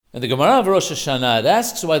And the Gemara of Rosh Hashanah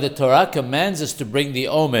asks why the Torah commands us to bring the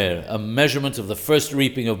Omer, a measurement of the first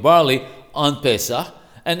reaping of barley, on Pesach,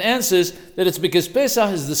 and answers that it's because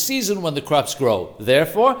Pesach is the season when the crops grow.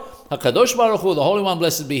 Therefore, HaKadosh Baruch Hu, the Holy One,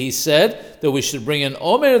 blessed be He, said that we should bring an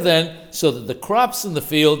Omer then so that the crops in the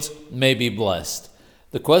fields may be blessed.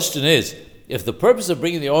 The question is, if the purpose of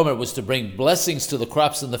bringing the Omer was to bring blessings to the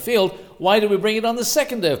crops in the field, why do we bring it on the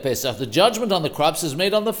second day of Pesach? The judgment on the crops is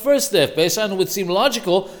made on the first day of Pesach, and it would seem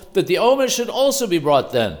logical that the Omer should also be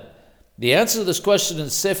brought then. The answer to this question in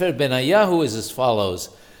Sefer Benayahu is as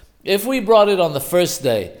follows. If we brought it on the first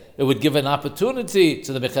day, it would give an opportunity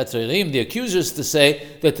to the Mechatzerim, the accusers, to say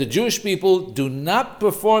that the Jewish people do not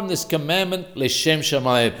perform this commandment L'Shem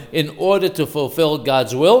Shamayim in order to fulfill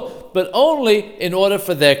God's will, but only in order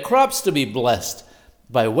for their crops to be blessed.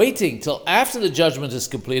 By waiting till after the judgment is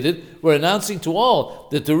completed, we're announcing to all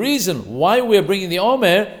that the reason why we're bringing the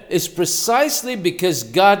Omer is precisely because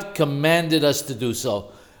God commanded us to do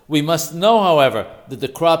so. We must know, however, that the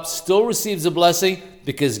crop still receives a blessing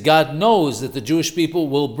because God knows that the Jewish people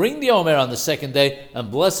will bring the Omer on the second day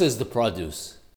and blesses the produce.